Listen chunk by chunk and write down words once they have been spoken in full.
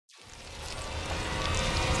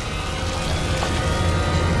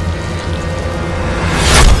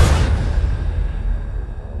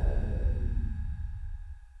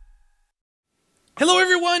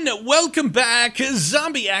everyone, welcome back.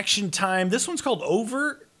 Zombie action time. This one's called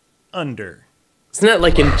Over Under. Isn't that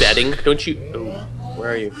like in betting? Don't you? Oh,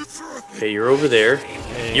 where are you? Okay, you're over there.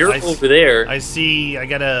 Hey, You're over there. I see. I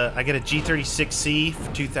got a G36C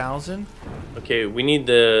for 2000. Okay, we need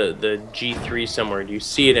the G3 somewhere. Do you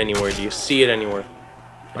see it anywhere? Do you see it anywhere?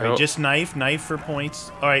 All right, just knife for points.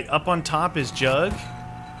 All right, up on top is Jug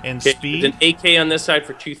and Okay, Speed. there's an AK on this side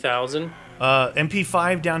for 2000.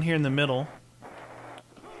 MP5 down here in the middle.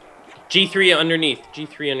 G3 underneath.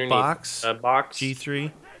 G3 underneath. Box. Box.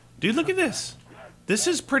 G3. Dude, look at this. This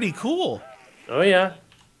is pretty cool. Oh yeah.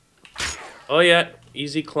 Oh yeah.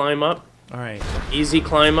 Easy climb up. All right. Easy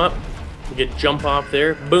climb up. You get jump off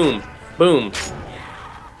there. Boom. Boom.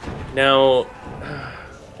 Now,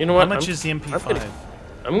 you know what? How much is the MP5?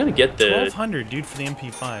 I'm gonna get the 1200, dude, for the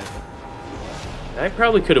MP5. I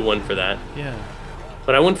probably could have won for that. Yeah.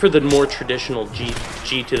 But I went for the more traditional G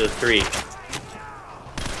to the 3.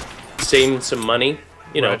 Saving some money,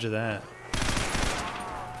 you know. Roger that.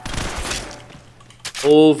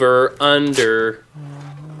 Over, under.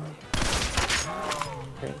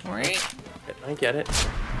 Okay. I get it.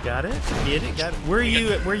 Got it? Get it? Got it? Where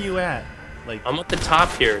are you at? Like I'm at the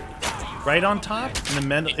top here. right on top? In the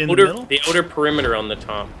middle? The outer perimeter on the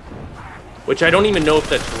top. Which I don't even know if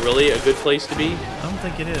that's really a good place to be. I don't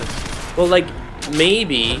think it is. Well, like,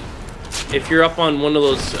 maybe if you're up on one of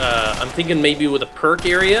those, I'm thinking maybe with a perk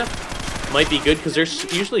area, might be good, because they're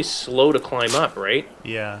usually slow to climb up, right?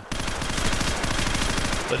 Yeah.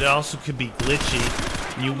 But it also could be glitchy.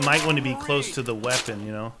 You might want to be close to the weapon,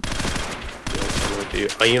 you know? You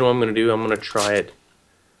know what I'm going to do? I'm going to try it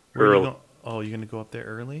early. Oh, you're going to go up there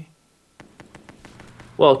early?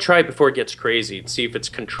 Well, try it before it gets crazy and see if it's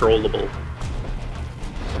controllable.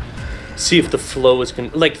 See if the flow is...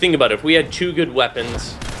 Like, think about it. If we had 2 good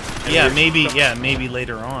weapons... Yeah, maybe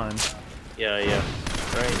later on. Yeah.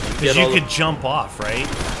 Right. Because you could jump off, right?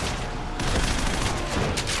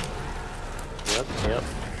 Yep.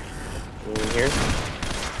 In here.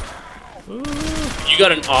 Ooh. You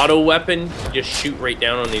got an auto weapon, just shoot right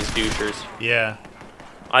down on these douchers. Yeah.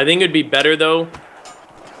 I think it'd be better, though,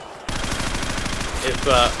 if,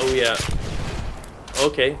 oh yeah.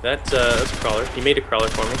 Okay, that's a crawler. He made a crawler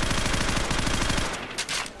for me.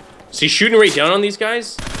 So he's shooting right down on these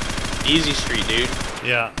guys? Easy street, dude.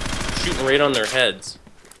 Yeah. Shooting right on their heads.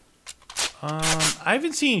 I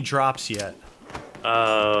haven't seen any drops yet.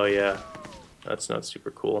 Oh, yeah. That's not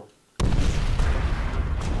super cool.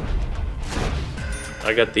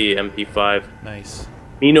 I got the MP5. Nice.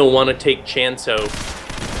 Nino wanna take chance out.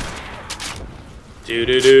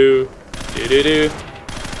 Do-do-do. Do-do-do.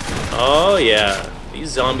 Oh, yeah. These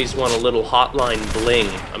zombies want a little hotline bling.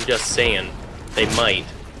 I'm just saying. They might.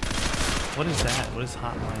 What is that? What is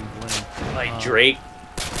Hotline Bling? Like Drake.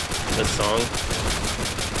 The song.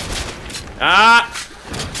 Ah!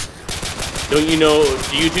 Don't you know,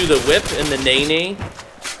 do you do the whip and the nay-nay?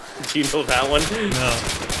 Do you know that one? No.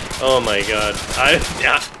 Oh my god.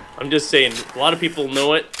 I'm just saying, a lot of people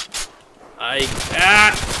know it.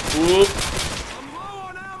 Whoop.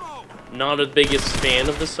 Not the biggest fan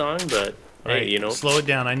of the song, but hey, Right, you know. slow it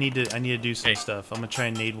down. I need to do some stuff. I'm gonna try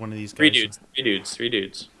and nade one of these guys. Three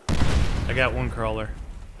dudes. I got one crawler.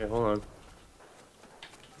 Okay, hold on.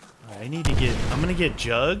 Right, I'm gonna get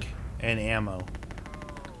Jug and ammo.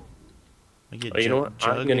 Oh, you know what?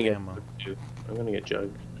 I'm gonna get Jug too. I'm gonna get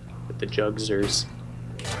Jug. With the Jugsers.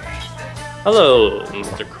 Hello,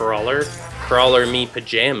 Mr. Crawler. Crawler me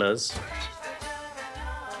pajamas.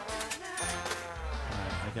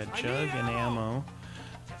 I got Jug and ammo.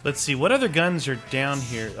 Let's see, what other guns are down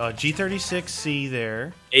here? G36C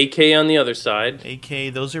there. AK on the other side.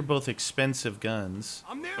 AK, those are both expensive guns.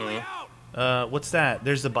 I'm nearly out. What's that?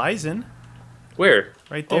 There's the Bison. Where?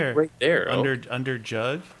 Right there. Oh, right there. Under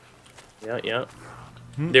Jug. Yeah.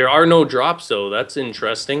 There are no drops, though. That's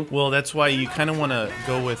interesting. Well, that's why you kind of want to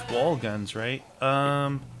go with wall guns, right?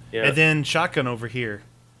 Yeah. And then shotgun over here.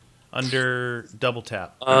 Under double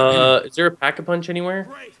tap. Is there a pack-a-punch anywhere?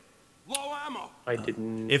 Great. Low ammo. I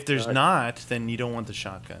didn't... If there's not, then you don't want the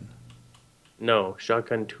shotgun. No,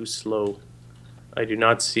 shotgun too slow. I do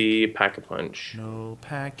not see pack-a-punch. No,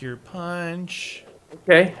 pack your punch.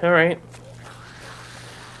 Okay, alright.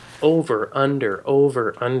 Over, under.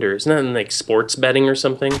 Isn't that in, like, sports betting or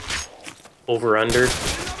something? Over, under?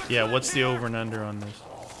 Yeah, what's the over and under on this?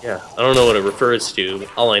 Yeah, I don't know what it refers to.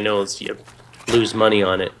 All I know is you lose money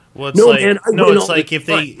on it. Well, it's No, like, man, I no, win it's all like the if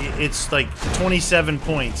it's like 27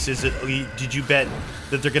 points. Is it? Did you bet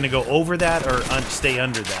that they're gonna go over that or stay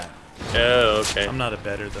under that? Oh, okay. I'm not a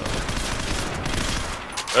better though.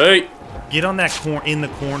 Hey! Get on that in the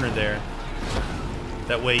corner there.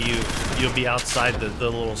 That way you'll be outside the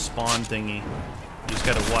little spawn thingy. You just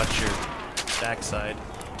gotta watch your backside.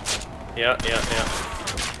 Yeah.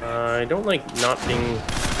 I don't like not being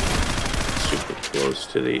super close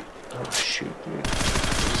to the... Oh, shoot, dude.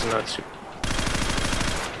 This is not super...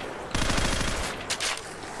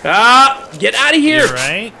 Ah! Get out of here! You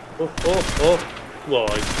right? Oh. Well,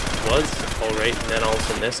 I was alright, and then all of a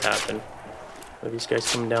sudden this happened. Are these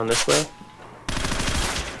guys coming down this way?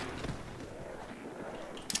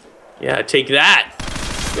 Yeah, take that!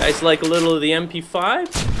 You guys like a little of the MP5?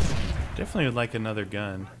 Definitely would like another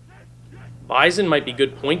gun. Bison might be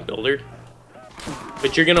good point builder.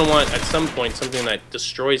 But you're gonna want, at some point, something that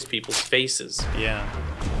destroys people's faces. Yeah.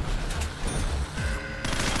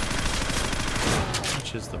 How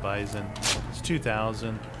much is the Bison? It's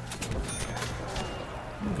 2,000.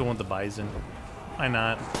 I'm going with the Bison. Why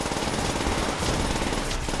not?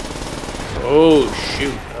 Oh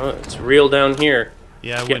shoot! Oh, it's real down here.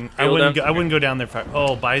 Yeah, Yeah, I wouldn't go down there.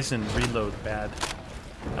 Oh, Bison reload bad.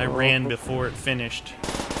 I ran before it finished.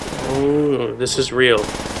 Oh, this is real.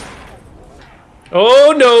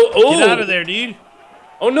 Oh no! Oh! Get out of there, dude!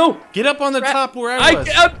 Oh no! Get up on the top where I was.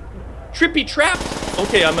 Trippy trap.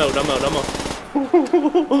 Okay, I'm out.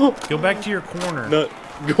 Go back to your corner. No,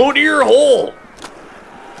 go to your hole.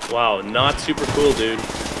 Wow, not super cool, dude.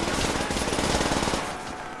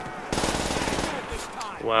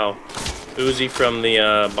 Wow. Uzi from the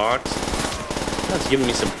box. That's giving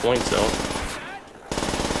me some points though.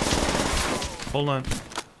 Hold on.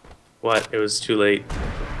 What? It was too late.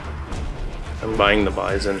 I'm buying the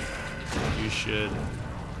Bison. You should.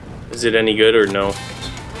 Is it any good or no?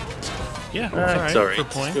 Yeah, It's alright. for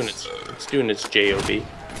points. It's doing its job. Alright,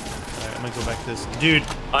 I'm gonna go back to this. Dude,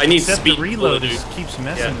 I need except speed the reload pull, is, keeps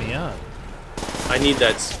messing me up. I need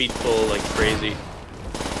that speed pull like crazy.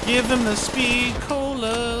 Give them the speed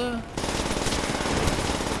cola.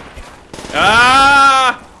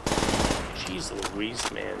 Ah! Jeez Louise,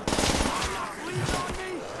 man.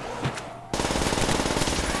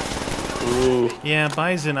 Ooh. Yeah,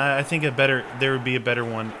 Bison, I think there would be a better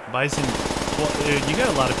one. Bison, well, you got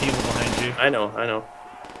a lot of people behind you. I know.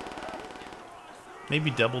 Maybe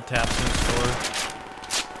double taps in store.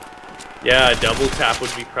 Yeah, a double tap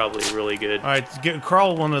would be probably really good. Alright,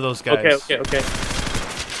 crawl one of those guys. Okay.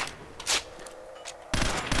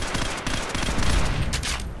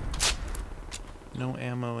 No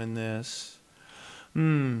ammo in this.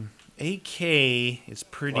 AK is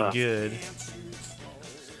pretty good.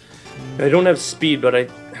 I don't have speed,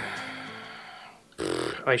 but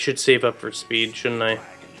I should save up for speed, shouldn't I?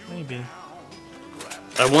 Maybe.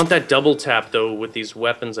 I want that double tap though with these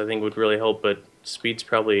weapons. I think would really help, but speed's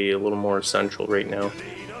probably a little more essential right now.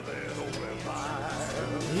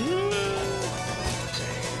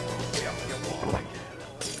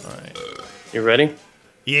 Alright. You ready?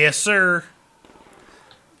 Yes, sir.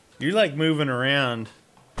 You're like moving around.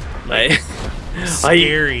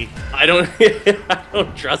 Scary. I don't I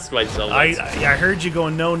don't trust myself. I heard you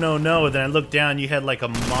going no, then I looked down, you had like a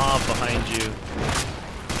mob behind you.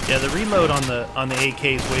 Yeah, the reload on the AK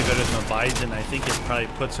is way better than the Bison. I think it probably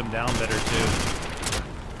puts him down better too.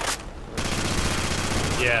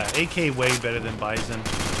 Yeah, AK way better than Bison.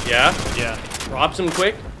 Yeah? Yeah. Drops him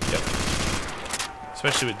quick? Yep.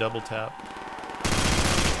 Especially with double tap.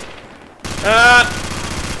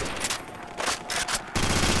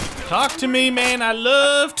 Talk to me, man. I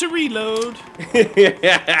love to reload.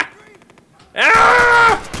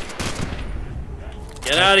 Ah!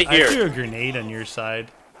 Get out of here. I threw a grenade on your side.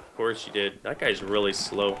 Of course you did. That guy's really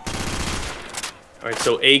slow. Alright,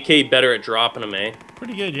 so AK better at dropping them, eh?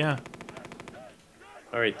 Pretty good, yeah.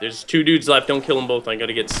 Alright, there's 2 dudes left. Don't kill them both. I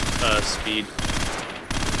gotta get speed.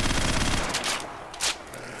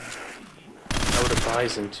 I would have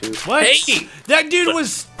Bison too. What? Hey! That dude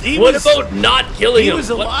was... What about not killing him? He was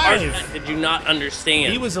What part of alive. that did you not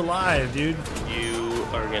understand? He was alive, dude. You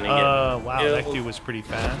are gonna get Wow, killed. that dude was pretty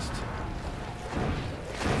fast.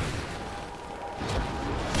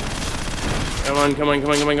 Come on.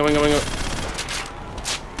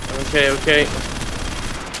 Okay.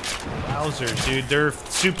 Wowzers, dude. They're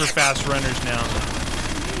super fast runners now.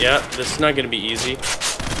 Yeah, this is not gonna be easy.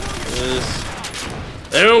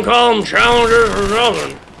 They don't call them challengers for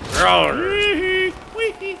nothing. Challengers.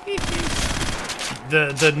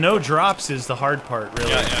 The no drops is the hard part,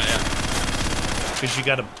 really. Yeah. Because you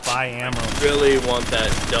gotta buy ammo. Really want that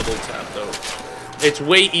double tap though. It's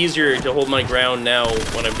way easier to hold my ground now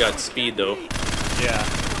when I've got speed though. Yeah.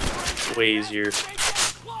 Way easier.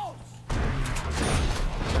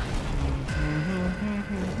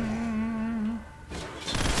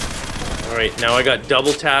 Alright, now I got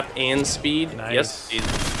double tap and speed. Nice. Yes, speed.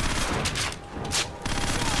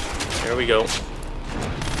 There we go.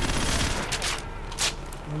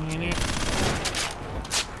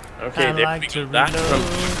 Okay, I there like we to go. reload.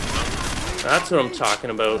 That's what I'm talking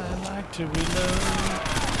about. I like to reload.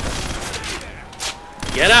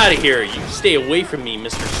 Get out of here. You stay away from me,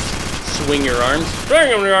 Mr. Swing your arms. Swing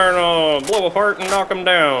your arms, blow apart and knock him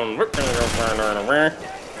down.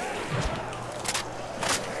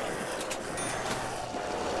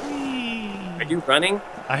 Are you running?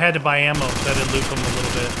 I had to buy ammo, so I had to loop them a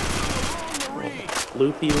little bit.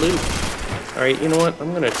 Loopy loop. Alright, you know what?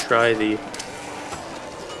 I'm gonna try the...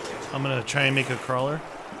 I'm gonna try and make a crawler.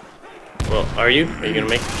 Well, are you? Are you gonna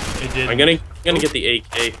make... It did. I'm gonna get the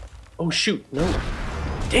AK. Oh, shoot. No.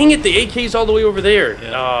 Dang it, the AK's all the way over there.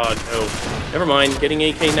 Yeah. Oh, no. Never mind. Getting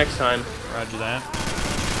AK next time. Roger that.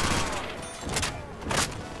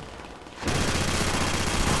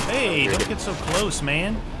 Hey, don't get so close,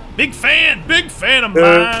 man. Big fan of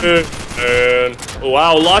mine. Oh,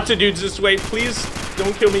 wow, lots of dudes this way. Please,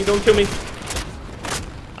 don't kill me. Don't kill me.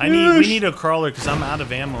 We need a crawler because I'm out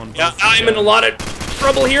of ammo. Yeah, I'm in a lot of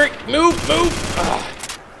trouble here. Move. Ah.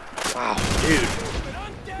 Wow, dude.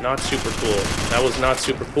 Not super cool. That was not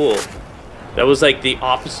super cool. That was like the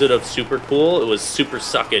opposite of super cool. It was super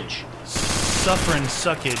suckage. Suffering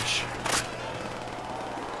suckage.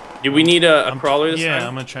 Do we need a crawler this time? Yeah,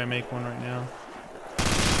 I'm gonna try and make one right now.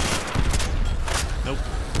 Nope.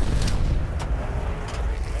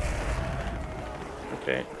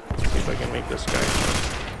 Okay, let's see if I can make this guy.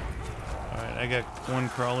 Alright, I got one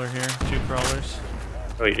crawler here, 2 crawlers.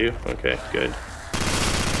 Oh, you do? Okay, good.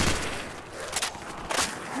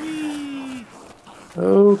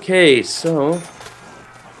 Okay, so...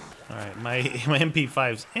 Alright, my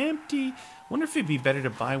MP5's empty. Wonder if it'd be better to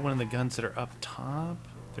buy one of the guns that are up top.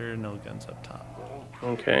 There are no guns up top.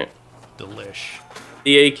 Okay. Delish.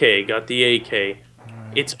 The AK, got the AK. Right.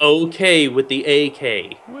 It's okay with the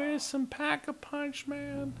AK. Where's some Pack-a-Punch,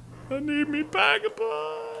 man? I need me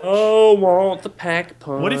Pack-a-Punch. Oh, want the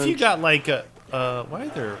Pack-a-Punch. What if you got like a... why are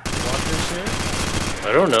there walkers here?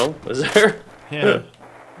 I don't know. Is there? Yeah.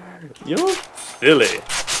 You're silly.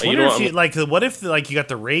 You know what if you got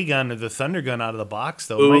the ray gun or the thunder gun out of the box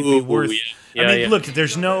though? It might be worth. Yeah, I mean, look,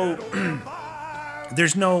 there's no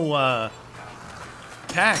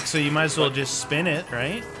pack, so you might as well just spin it,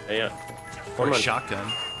 right? Yeah. Or a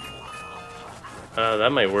shotgun.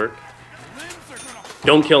 That might work.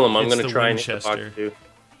 Don't kill him. I'm It's gonna the try and hit the box Winchester. too.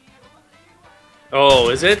 Oh,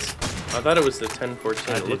 is it? I thought it was the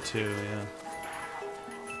 1014. I did too, yeah.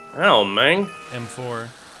 Oh, man. M4.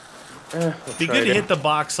 We'll Be try good to it. hit the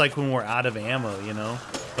box like when we're out of ammo, you know?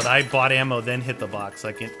 But I bought ammo, then hit the box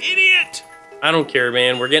like an idiot! I don't care,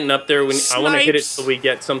 man. We're getting up there. I want to hit it till we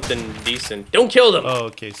get something decent. Don't kill them! Oh,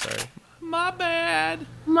 okay, sorry. My bad.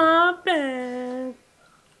 My bad.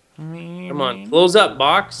 Come on, close up,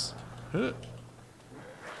 box.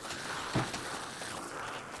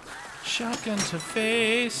 Shotgun to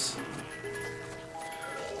face.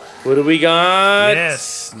 What do we got?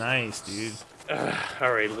 Yes, nice, dude.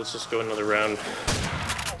 All right, let's just go another round.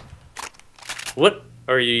 What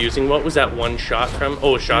are you using? What was that one shot from?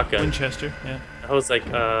 Oh, shotgun. Winchester, yeah. I was like,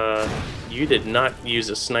 you did not use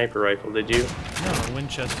a sniper rifle, did you? No,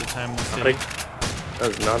 Winchester time was That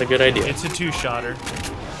was not a good idea. It's a 2-shotter.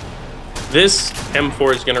 This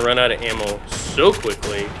M4 is gonna run out of ammo so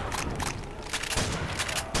quickly.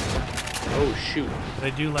 Oh shoot! But I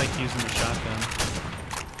do like using the shotgun.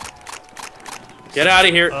 Get out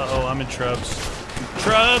of here! Uh-oh, I'm in Trubs.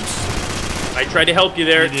 Trubs! I tried to help you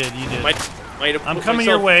there. You did. Might have I'm put coming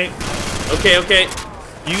myself- your way. Okay.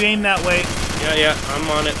 You aim that way. Yeah, I'm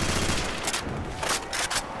on it.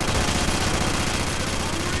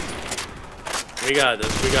 We got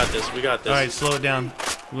this. Alright, slow it down.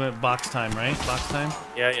 We went box time, right? Box time?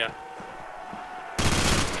 Yeah.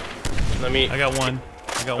 Let me... I got one.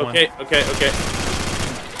 Okay.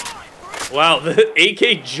 Wow, the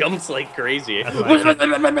AK jumps like crazy. I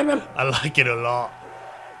like it a lot.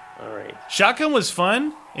 Alright. Shotgun was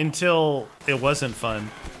fun until it wasn't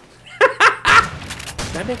fun.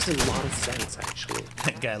 That makes a lot of sense, actually.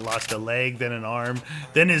 That guy lost a leg, then an arm,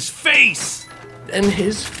 then his face! And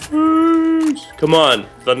his face. Come on,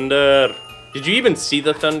 thunder. Did you even see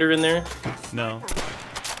the thunder in there? No.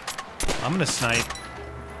 I'm gonna snipe.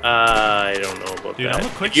 I don't know about Dude, that. I'm a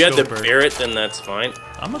quick If you had the scoper. Barrett, then that's fine.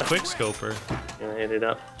 I'm a quick scoper. Gonna hit it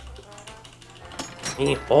up.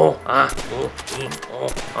 I'm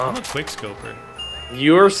a quick scoper.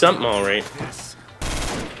 You're something, all right.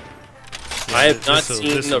 Yeah, I have not this'll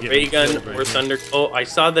seen the get me ray gun killed right or here. thunder. Oh, I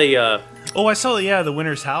saw the. Oh, I saw the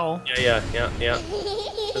Winter's Howl. Yeah.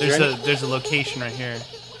 There's a location right here.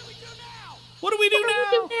 What do we do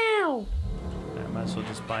now? Might as well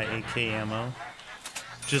just buy AK ammo.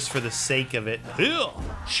 Just for the sake of it. Ew.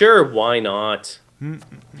 Sure, why not? Want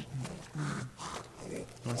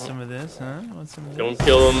some of this, huh? Want some of this? Don't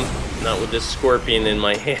kill him. Not with this scorpion in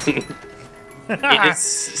my hand.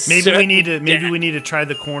 Maybe we need to try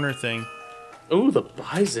the corner thing. Ooh, the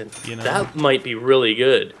bison. You know? That might be really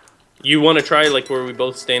good. You want to try like where we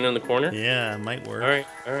both stand in the corner? Yeah, it might work. All right,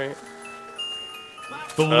 all right.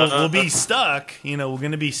 But we'll be stuck. You know, we're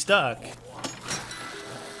gonna be stuck.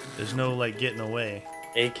 There's no like getting away.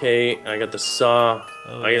 AK, I got the saw.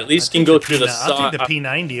 Oh, I yeah. at least I can think go the through the P9 saw. I'll take the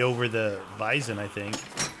P90 over the Bison, I think.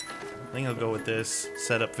 I'll go with this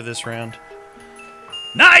setup for this round.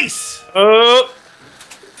 Nice! Oh!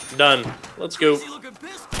 Done. Let's go. See looking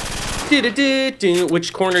pissed.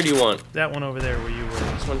 Which corner do you want? That one over there where you were.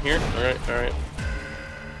 This one here? Alright, alright.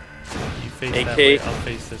 You face AK. that way, I'll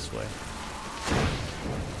face this way.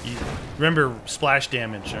 You, remember splash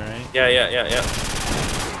damage, alright? Yeah.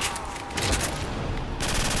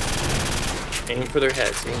 Aim for their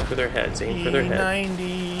heads, aim for their heads, aim for their heads. P90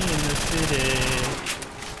 in the city.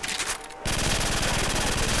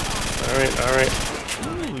 Alright.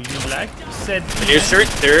 Ooh, you like said You're sure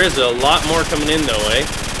there is a lot more coming in though, eh?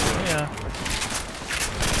 Yeah.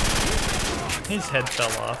 His head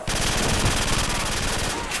fell off.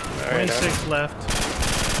 Alright. 26 left.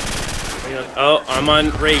 Oh, I'm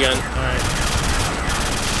on ray gun. Alright.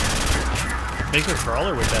 Make a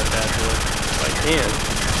crawler with that bad boy. If I can.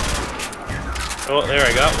 Oh, there,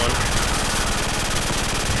 I got one.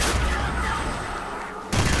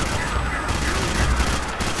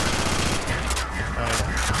 Alright.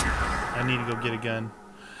 I need to go get a gun.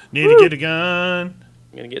 Need to get a gun.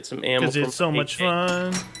 I'm gonna get some ammo. Because it's so much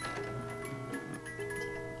fun.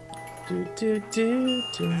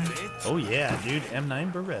 Oh yeah, dude.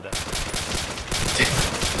 M9 Beretta.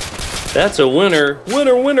 That's a winner.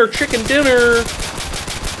 Winner, chicken dinner.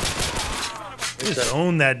 Just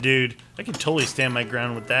own that dude. I can totally stand my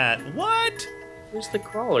ground with that. What? Where's the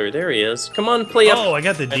crawler? There he is. Come on, play up. Oh, I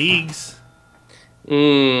got the Deegs.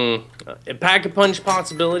 A pack-a-punch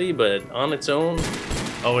possibility, but on its own.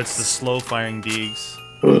 Oh, it's the slow firing Deegs.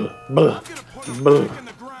 Get a push in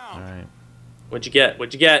the ground. Alright. What'd you get?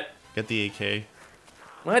 What'd you get? Got the AK.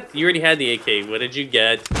 What? You already had the AK. What did you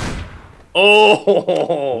get?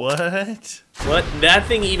 Oh! What? What? That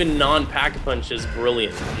thing, even non-pack-a-punch, is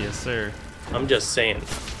brilliant. Yes, sir. I'm just saying.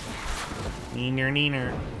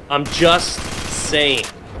 Neener. I'm just saying.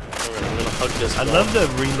 Alright, I'm gonna hug this I wall. love the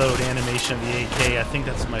reload animation of the AK. I think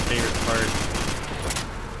that's my favorite part.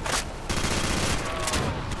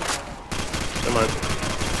 Come on.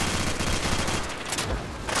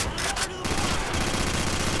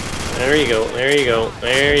 There you go. There you go.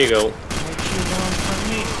 There you go. What you want from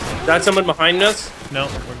me? Is that someone behind us? No,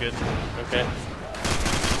 we're good. Okay.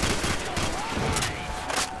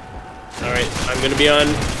 Alright, I'm gonna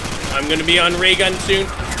be on ray gun soon.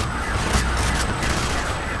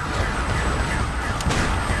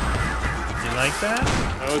 You like that?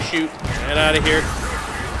 Oh shoot. Get out of here.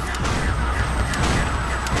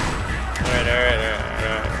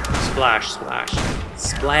 Alright.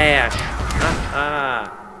 Splash.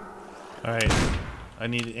 Alright. I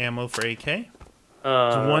need ammo for AK. There's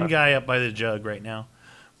Uh, one guy up by the jug right now.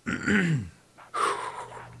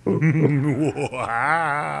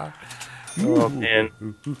 oh man.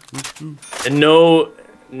 And no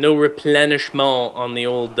replenishment on the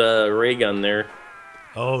old ray gun there.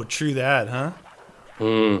 Oh, true that, huh?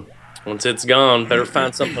 Once it's gone, better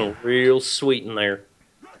find something real sweet in there.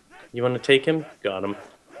 You want to take him? Got him.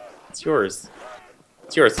 It's yours.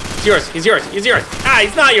 It's yours. It's yours. He's yours. He's yours. Ah,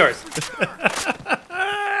 he's not yours.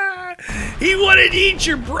 He wanted to eat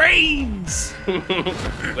your brains.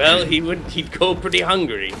 Well, he'd go pretty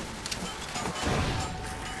hungry.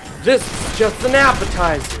 This is just an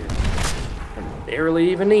appetizer. And barely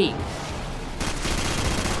even eat.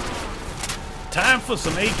 Time for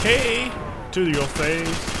some AK to your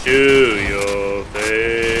face. To your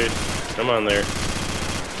face. Come on there.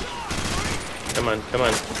 Come on.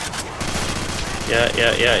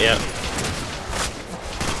 Yeah.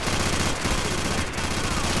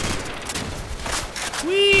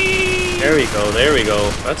 Whee! There we go.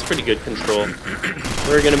 That's pretty good control.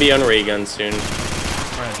 We're gonna be on ray gun soon.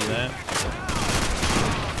 Try to do that.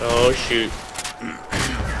 Oh shoot.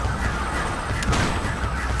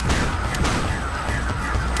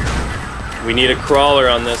 We need a crawler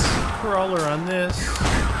on this. Crawler on this.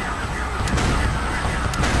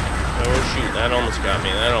 Oh shoot, that almost got me.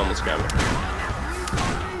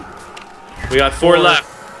 We got four left.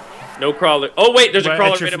 No crawler. Oh wait, there's a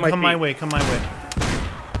crawler right at my feet. Come my way.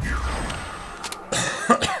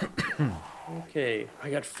 Okay, I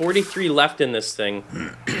got 43 left in this thing.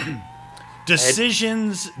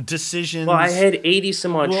 Decisions. Well, I had 80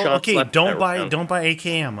 some odd Well, shots okay, left. don't buy AK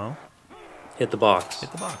ammo. Hit the box.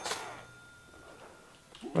 Hit the box.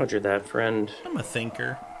 Roger that, friend. I'm a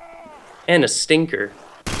thinker. And a stinker.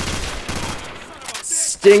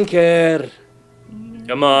 Stinker!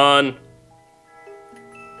 Come on.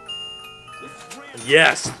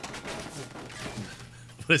 Yes!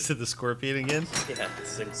 Was it the scorpion again? Yeah,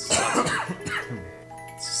 this thing sucks.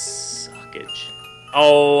 Suckage.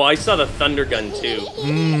 Oh, I saw the thunder gun too.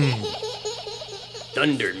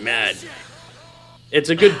 Thunder mad. It's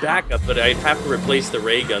a good backup, but I'd have to replace the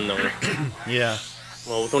ray gun though. Yeah.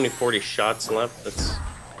 Well, with only 40 shots left, that's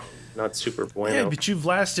not super bueno. Yeah, but you've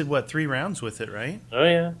lasted, what, 3 rounds with it, right? Oh,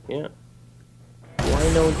 yeah, yeah.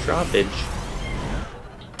 Why no droppage?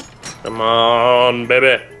 Come on,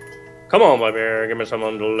 baby. Come on, baby. Give me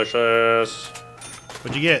something delicious.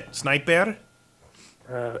 What'd you get? Sniper?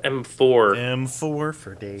 M4. M4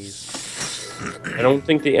 for days. I don't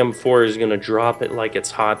think the M4 is going to drop it like it's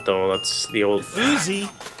hot, though. That's the old... Uzi.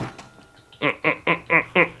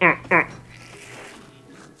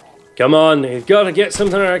 Come on, you gotta get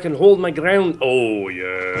something where I can hold my ground. Oh,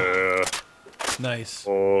 yeah. Nice.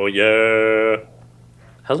 Oh, yeah.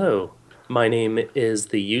 Hello, my name is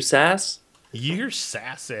the USAS. You're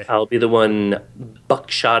sassy. I'll be the one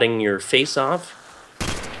buckshotting your face off.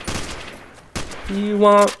 You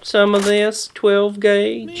want some of this 12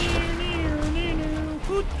 gauge?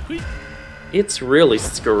 It's really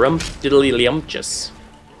scrumptiddly-lumptious.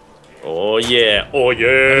 Oh yeah, oh I just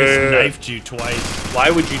yeah. knifed you twice. Why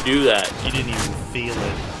would you do that? You didn't even feel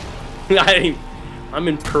it. I'm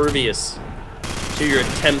impervious to your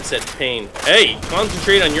attempts at pain. Hey,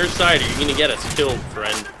 concentrate on your side or you're gonna get us killed,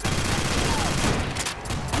 friend.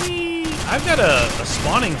 I've got a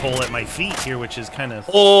spawning hole at my feet here, which is kind of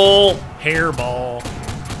Oh! hairball.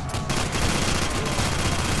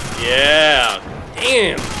 Yeah.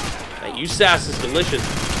 Damn. That USAS is delicious.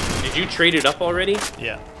 Did you trade it up already?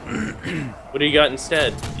 Yeah. What do you got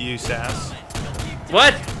instead? USAS.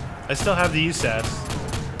 What? I still have the USAS.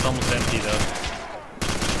 It's almost empty though.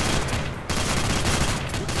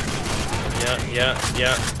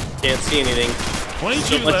 Yeah. Can't see anything. 22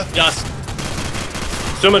 So much left. dust.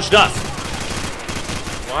 So much dust.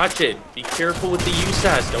 Watch it. Be careful with the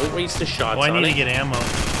USAS. Don't waste the shots Oh, I on need it. to get ammo.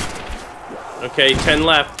 Okay, 10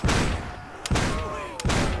 left.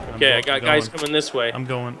 Okay, I got going. guys coming this way. I'm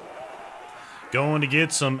going. Going to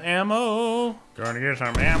get some ammo. Going to get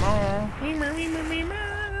some ammo.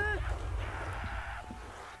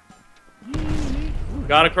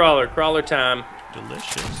 Got a crawler. Crawler time.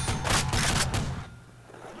 Delicious.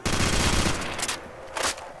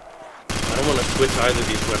 I don't want to switch either of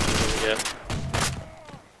these weapons yet.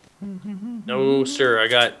 No, sir. I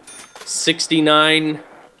got 69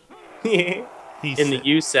 in the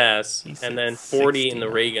USAS and then 40 in the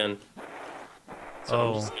ray gun. So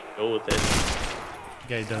I'm just gonna go with it. The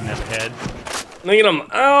guy doesn't have a head. Look at him.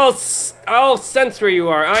 I'll sense where you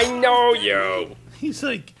are. I know you. He's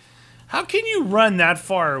like, how can you run that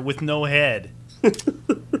far with no head?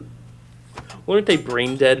 Weren't they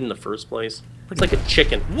brain dead in the first place? It's like a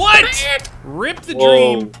chicken. What? Rip the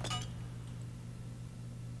Whoa. dream.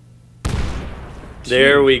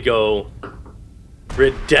 There we go.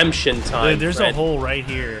 Redemption time. Dude, there's Fred. a hole right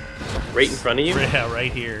here. Right in front of you? Yeah,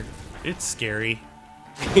 right here. It's scary.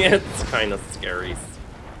 Yeah, it's kind of scary.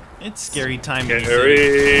 It's scary time.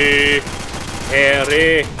 Scary.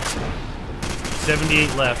 Scary.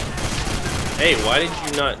 78 left. Hey, why did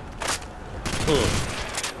you not...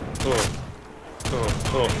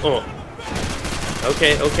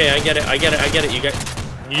 Okay, I get it.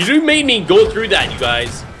 You made me go through that, you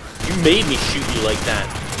guys. You made me shoot you like that.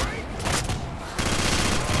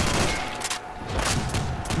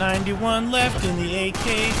 91 left in the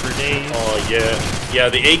AK for days. Oh, yeah. Yeah,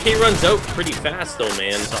 the AK runs out pretty fast, though,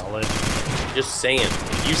 man. Solid. Just saying.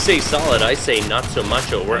 If you say solid, I say not so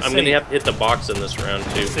much. I'm going to have to hit the box in this round,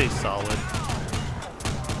 too. I say solid.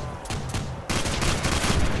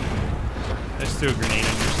 I just threw a grenade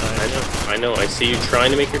on your side. I know. I see you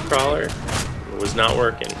trying to make your crawler. It was not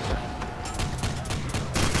working.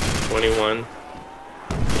 21.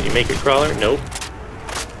 Can you make a crawler? Nope.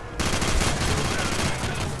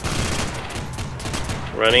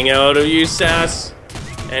 Running out of USAS.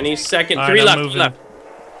 Any second. All 3 right, left. moving. Left.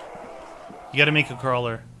 You gotta make a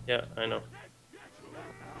crawler. Yeah, I know.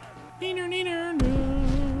 Hey,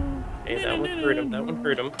 that one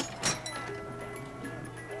hurt him.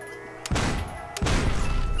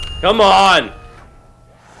 Come on!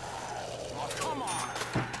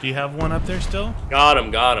 Do you have one up there still? Got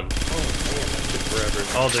him. Oh, forever.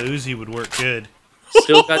 Oh, the Uzi would work good.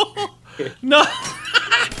 Still got. No.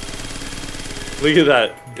 Look at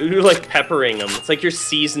that. You're like peppering them. It's like you're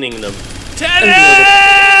seasoning them. Ted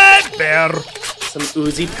Bear. Some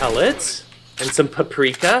Uzi pellets and some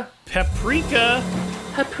paprika. Paprika.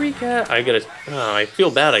 Paprika. I feel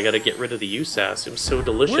bad. I gotta get rid of the USAS. It was so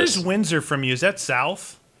delicious. Where's Windsor from you? Is that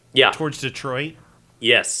south? Yeah. Towards Detroit?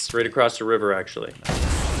 Yes, right across the river, actually.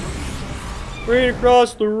 Right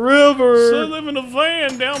across the river. So I live in a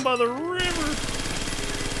van down by the river.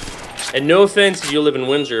 And no offense if you live in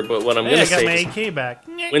Windsor, but what I'm Hey, gonna I got say my is AK back.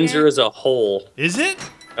 Windsor is a hole. Is it?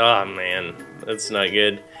 Oh man, that's not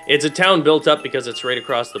good. It's a town built up because it's right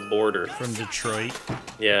across the border. From Detroit.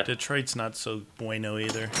 Yeah. Detroit's not so bueno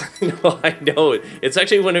either. No, I know. It's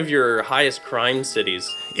actually one of your highest crime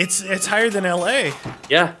cities. It's higher than LA.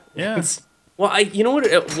 Yeah. Yeah. Well, you know what?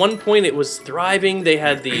 At one point, it was thriving. They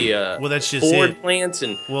had the well, that's just Ford it. plants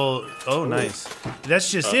and. Well, oh, nice.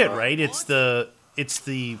 That's just it, right? It's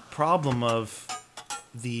the problem of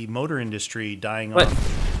the motor industry dying What?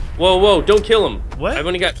 off. Whoa, whoa! Don't kill him. What? I've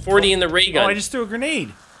only got 40 in the ray gun. Oh, I just threw a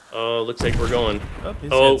grenade. Oh, looks like we're going.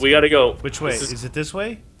 Oh, We gotta go. Which way? Is it this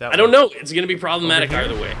way? That I don't way? know. It's gonna be problematic Over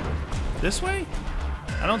here? either way. This way?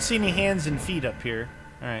 I don't see any hands and feet up here.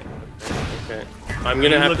 All right. Okay. I'm gonna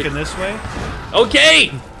You have looking to. this way?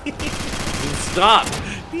 Okay. Stop.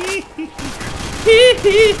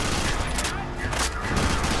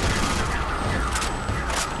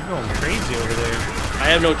 You're going crazy over there. I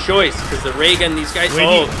have no choice because the ray gun. These guys.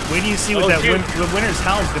 Wait do you see what that shoot. Winter's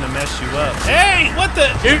Howl's gonna mess you up? Hey, what the?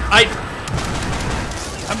 Dude,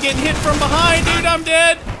 I'm getting hit from behind, dude. I'm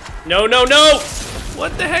dead. No, no, no.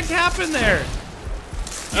 What the heck happened there?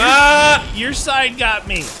 Your side got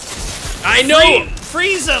me. I know.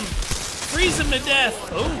 Freeze him. Freeze him to death.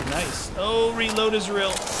 Oh, nice. Oh, reload is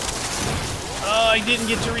real. Oh, I didn't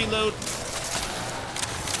get to reload.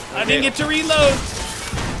 I didn't get to reload.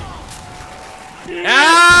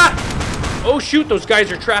 Ah! Oh shoot! Those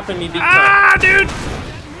guys are trapping me. Big time. Dude.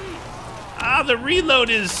 The reload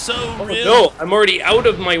is so real. No, I'm already out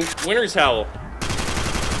of my Winter's Howl.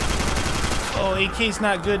 Oh, AK's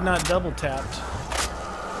not good, not double tapped.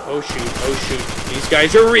 Oh shoot! Oh shoot! These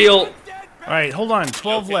guys are real. All right, hold on.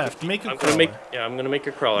 12 left. Make a I'm crawler. gonna make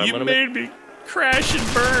a crawler. You made me crash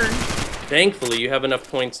and burn. Thankfully, you have enough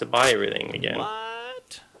points to buy everything again.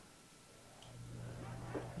 What?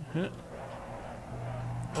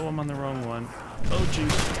 Oh, I'm on the wrong one. Oh,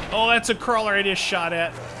 jeez. Oh, that's a crawler I just shot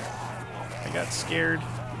at. I got scared.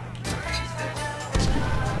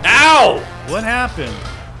 Ow! What happened?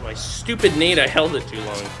 My stupid nade, I held it too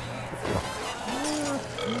long.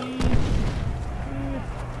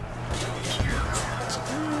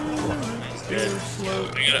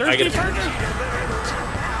 I gotta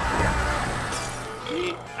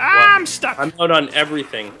I'm stuck. I'm out on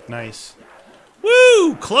everything. Nice.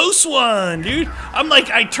 Woo! Close one, dude. I'm like,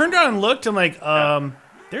 I turned around and looked. I'm like,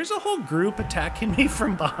 there's a whole group attacking me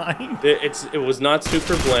from behind. It was not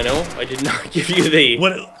super bueno. I did not give you the.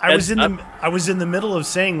 What I was in the middle of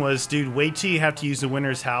saying was, dude, wait till you have to use the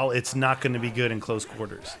Winter's Howl. It's not going to be good in close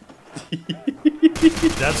quarters.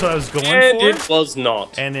 That's what I was going And for. it was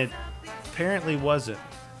not. And it apparently wasn't.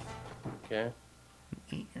 Okay.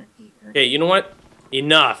 Okay, you know what?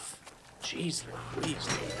 Enough. Jeez Louise.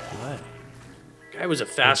 What? Guy was a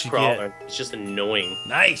fast What'd you get? crawler. It's just annoying.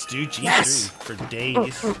 Nice, dude. G3 Yes! for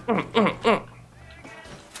days.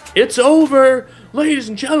 It's over! Ladies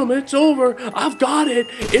and gentlemen, it's over! I've got it!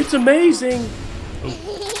 It's amazing!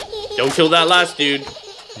 Don't kill that last dude.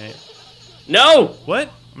 Okay. No! What?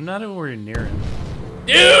 I'm not nowhere near him.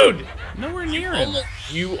 Dude! Nowhere near him.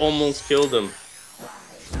 You almost killed him.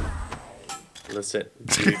 Listen,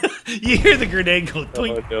 dude. You hear the grenade go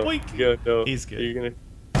twink, Oh, no. twink. Yeah, no. He's good. You're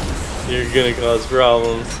gonna cause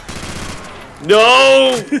problems.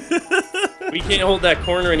 No! We can't hold that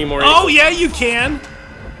corner anymore. Oh, yeah, you can.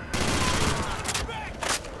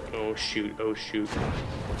 Oh shoot, oh shoot.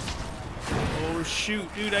 Oh, shoot,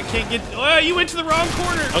 dude, I can't get... Oh, you went to the wrong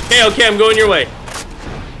corner. Okay, okay, I'm going your way.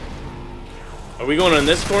 Are we going on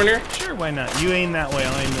this corner? Sure, why not? You aim that way,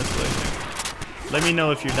 I'll aim this way. Let me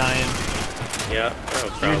know if you're dying. Yeah.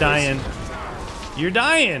 Oh, You're dying. You're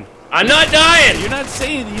dying. I'm not dying! You're not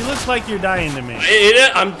saying... You look like you're dying to me.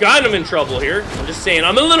 I'm kind of in trouble here. I'm just saying,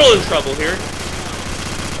 I'm a little in trouble here.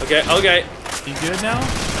 Okay, okay. You good now?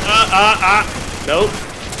 Nope.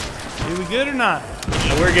 Are we good or not?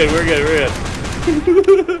 Yeah, we're good, we're good, we're good.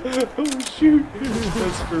 Oh, shoot.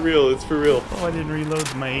 That's for real, it's for real. Oh, I didn't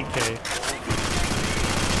reload my AK.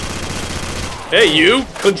 Hey, you!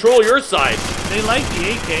 Control your side! They like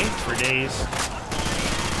the AK for days.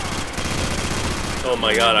 Oh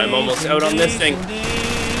my god, I'm almost out on this thing.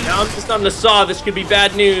 Days. Now I'm just on the saw. This could be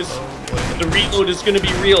bad news. The reload is gonna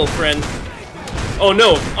be real, friend. Oh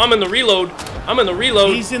no, I'm in the reload. I'm in the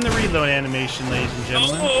reload. He's in the reload animation, ladies and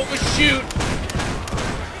gentlemen. Oh shoot.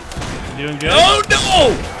 Doing good? Oh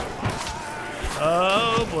no!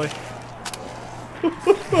 Oh boy.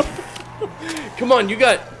 Come on, you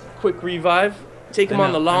got quick revive. Take him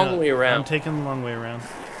on the long way I'm around. taking the long way around.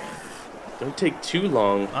 Don't take too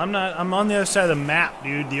long. I'm on the other side of the map,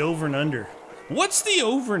 dude. The over and under. What's the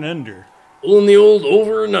over and under? Pulling the old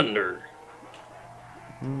over and under.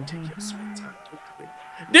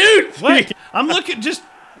 Dude! What? I'm just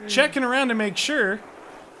checking around to make sure.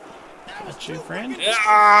 That's your friend?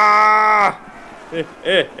 Ah!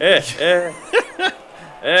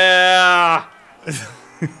 Ah!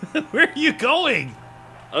 Where are you going?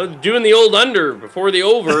 I was doing the old under before the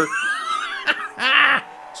over.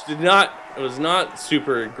 It was not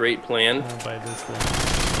super great plan. I'll buy this thing.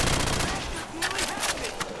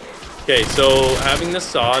 Okay, so having the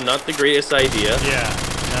saw, not the greatest idea. Yeah,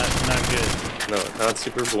 not good. No, not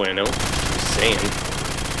super bueno. Just saying.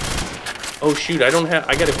 Oh shoot, I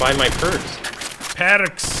gotta buy my perks.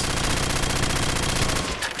 Paddocks.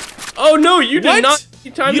 Oh no, you did What? not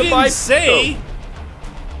take time You to buy. didn't say.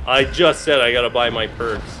 I just said I gotta buy my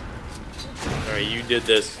perks. Alright, you did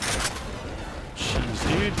this. Jeez,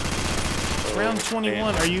 dude. It's round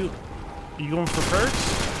 21. man. Are you going for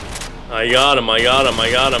perks? I got him. All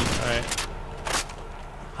right.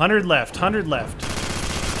 100 left. 100 left.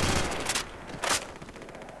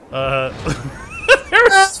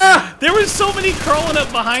 There was so many crawling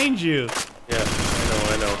up behind you. Yeah,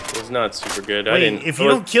 I know. It was not super good. I Wait, didn't. if you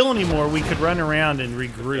don't kill anymore, we could run around and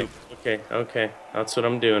regroup. Okay. That's what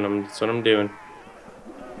I'm doing. I'm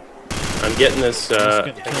getting this. Just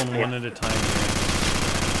gonna kill them one at a time.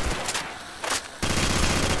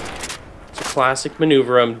 It's a classic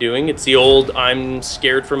maneuver I'm doing. It's the old I'm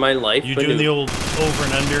scared for my life. You maneuver. doing the old over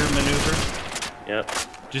and under maneuver? Yep.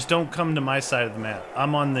 Just don't come to my side of the map.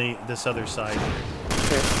 I'm on this other side here.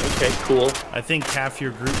 Okay, cool. I think half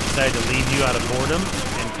your group decided to leave you out of boredom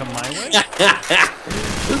and come my way.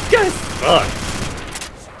 This guy's fucked.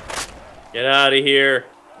 Get out of here.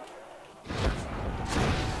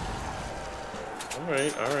 All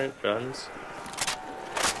right, guns.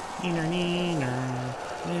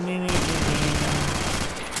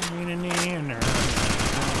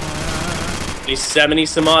 There's 70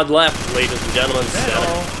 some odd left, ladies and gentlemen.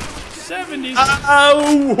 70.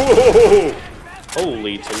 Oh!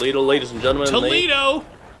 Holy Toledo, ladies and gentlemen. Toledo.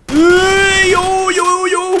 Yo!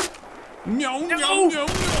 No.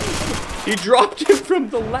 He dropped him from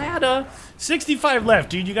the ladder. 65 left,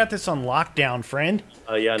 dude. You got this on lockdown, friend.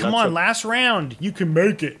 Yeah. Come on, last round. You can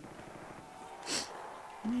make it.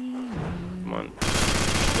 Come on.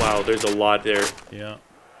 Wow, there's a lot there. Yeah.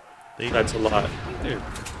 That's a lot. They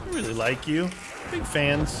really like you. Big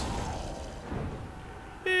fans.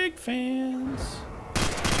 Big fans.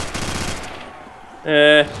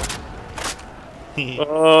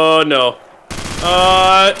 Oh no.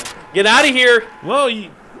 Get out of here. Whoa,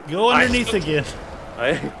 you go underneath again.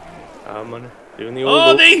 I'm doing the old.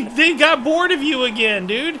 Oh, they got bored of you again,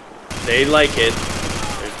 dude. They like it.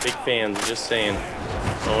 They're big fans. Just saying.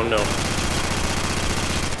 Oh no.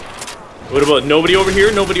 What about nobody over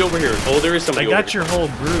here? Nobody over here. Oh, there is somebody. I got your whole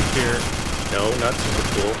group here. No, not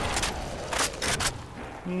super cool.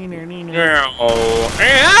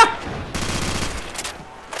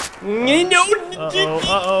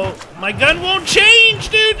 Uh-oh. My gun won't change,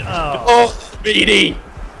 dude. Oh, BD.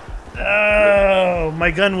 Oh,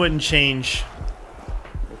 my gun wouldn't change.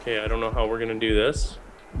 Okay, I don't know how we're gonna do this.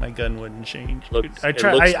 My gun wouldn't change. Looks-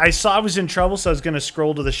 I saw I was in trouble, so I was gonna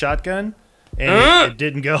scroll to the shotgun, and it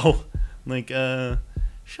didn't go. Like,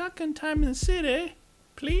 shotgun time in the city,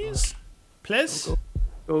 please, please.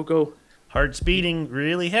 Go. Heart's beating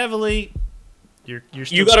really heavily. You're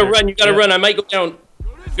still You gotta scared. run. You gotta Yeah. run. I might go down.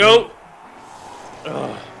 Go.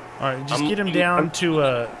 All right, just get him down to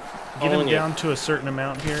a certain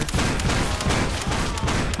amount here.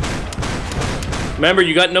 Remember,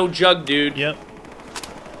 you got no jug, dude. Yep.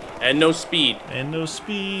 And no speed. And no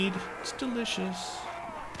speed. It's delicious.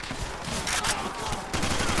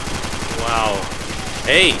 Wow.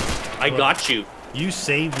 Hey, I got you. You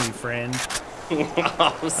saved me, friend.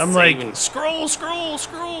 I'm I'm like, scroll.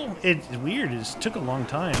 It's weird. It took a long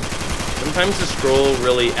time. sometimes the scroll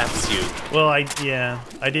really F's you. Well, I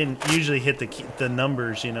didn't usually hit the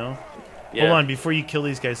numbers, you know. Yeah. Hold on, before you kill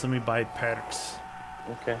these guys, let me buy Paddocks.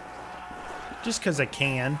 Okay. Just because I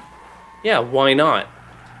can. Yeah, why not?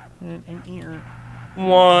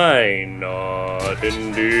 Why not,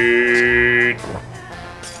 indeed?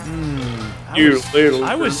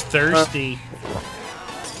 I was thirsty.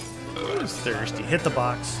 I was thirsty. Hit the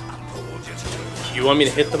box. You want me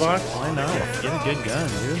to hit the box? Why not? Get a good gun,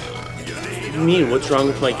 dude. What do you mean? What's wrong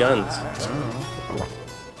with my guns?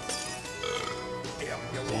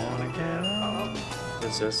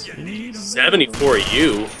 What's this? 74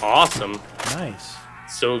 you. Awesome. Nice.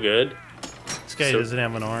 So good. This guy doesn't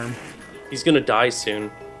have an arm. He's gonna die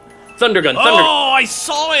soon. Thunder gun, Oh, I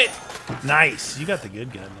saw it! Nice. You got the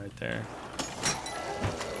good gun right there.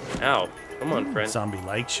 Ow. Come on, friend. Zombie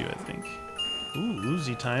likes you, I think. Ooh,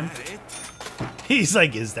 Uzi time. He's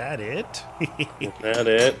like, is that it? Is that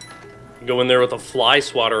it? Go in there with a fly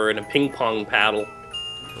swatter and a ping pong paddle.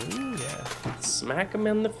 Ooh, yeah. Smack him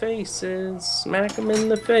in the faces. Smack him in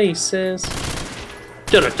the faces.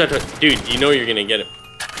 Dude, you know you're gonna get it.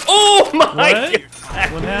 Oh my What?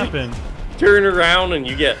 God. What happened? Turn around and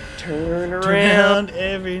you get turn around.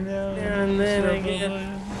 Every now And then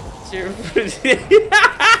again. It's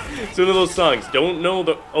one of those songs. Don't know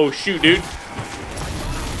the. Oh shoot, dude.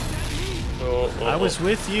 I was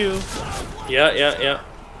with you. Yeah.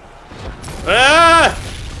 Ah!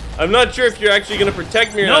 I'm not sure if you're actually gonna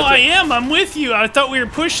protect me or No, not. I am. I'm with you. I thought we were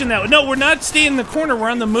pushing that. No, we're not staying in the corner. We're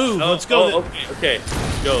on the move. Let's go. Okay.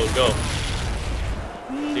 Go.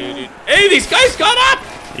 Dude. Hey, these guys got up!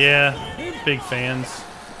 Yeah, big fans.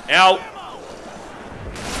 Ow.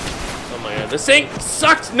 Oh my God, this thing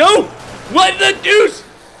sucks. No! What the deuce?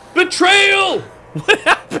 Betrayal! What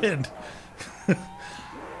happened?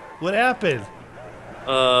 What happened?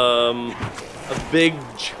 A big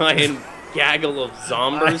giant gaggle of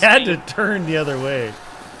zombies. I had to turn the other way.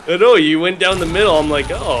 I know, you went down the middle. I'm like,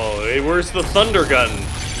 oh, hey, where's the thunder gun?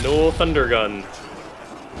 No thunder gun.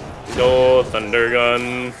 No thunder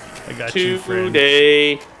gun. I got you, friend.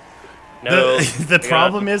 Today. No. The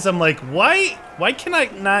problem is, I'm like, why can I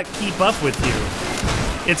not keep up with you?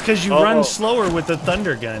 It's because you run slower with the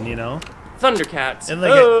thunder gun, you know? Thundercats. And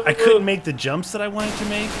like, I couldn't make the jumps that I wanted to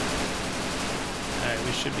make. Alright,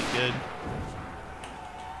 we should be good.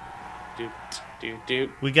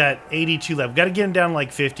 Do. We got 82 left. Got to get him down to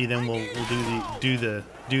like 50, then we'll do the.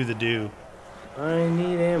 I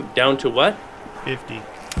need him. Down to what? 50.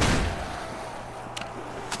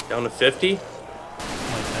 Down to 50? Like that.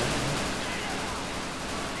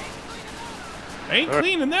 I ain't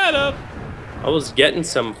cleaning that up. I was getting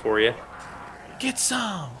some for you. Get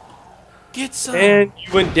some. Get some. And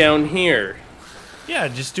you went down here. Yeah,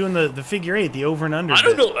 just doing the figure eight, the over and under. I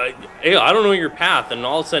don't know. I don't know your path, and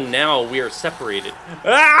all of a sudden now we are separated.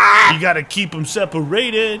 Ah! You gotta keep them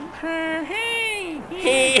separated. Hey,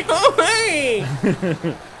 oh, hey!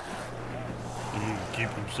 You keep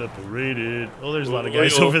them separated. Oh, there's a lot of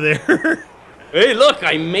guys over there. Hey, look,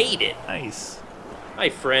 I made it. Nice. Hi,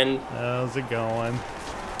 friend. How's it going?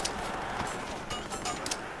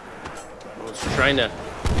 I was trying to.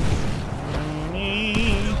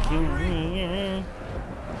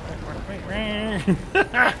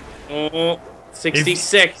 Oh,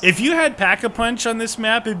 66. If you had Pack-a-Punch on this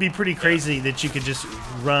map, it'd be pretty crazy that you could just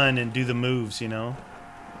run and do the moves, you know?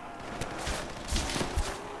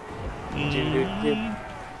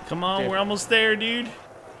 Come on, we're almost there, dude.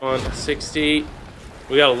 On 60.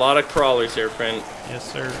 We got a lot of crawlers here, friend.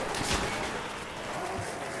 Yes, sir.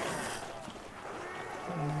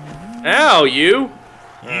 Ow, you!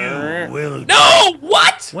 You will. No!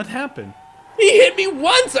 What? What happened? He hit me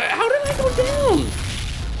once! How did I go down?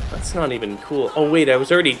 That's not even cool. Oh, wait, I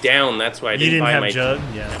was already down. That's why I didn't buy have my... Jug?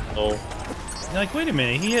 Yeah. Oh. You're like, wait a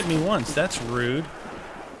minute, he hit me once. That's rude.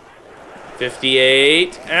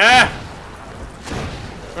 58. Ah!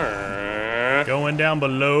 Going down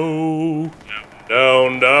below.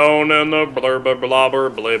 Down in the blobber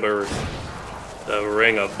blibbers. The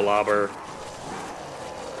ring of blobber.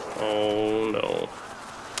 Oh, no.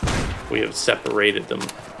 We have separated them.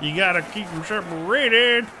 You gotta keep them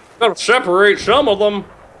separated. Gotta separate some of them.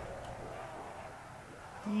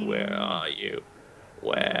 Where are you?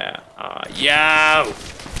 Where are you?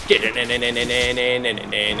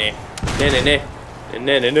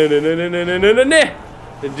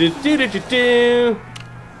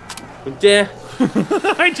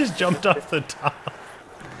 I just jumped off the top.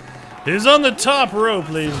 He's on the top rope,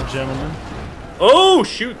 ladies and gentlemen. Oh,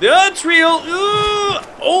 shoot, that's real.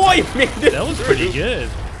 Oh, I made it. That was pretty good.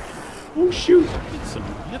 Oh, shoot.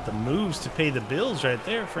 You got the moves to pay the bills right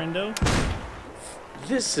there, friendo.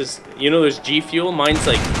 This is, you know, there's G Fuel. Mine's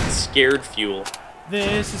like scared fuel.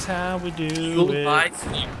 This is how we do Fueled it. by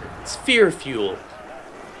fear. It's fear fuel.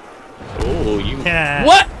 Oh, you. Yeah.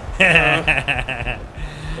 What?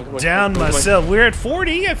 down myself. We're at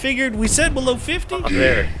 40. I figured we said below 50.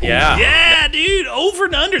 There. Yeah. Yeah, dude. Over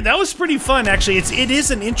and under. That was pretty fun, actually. It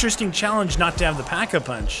is an interesting challenge not to have the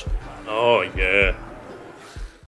pack-a-punch. Oh, yeah.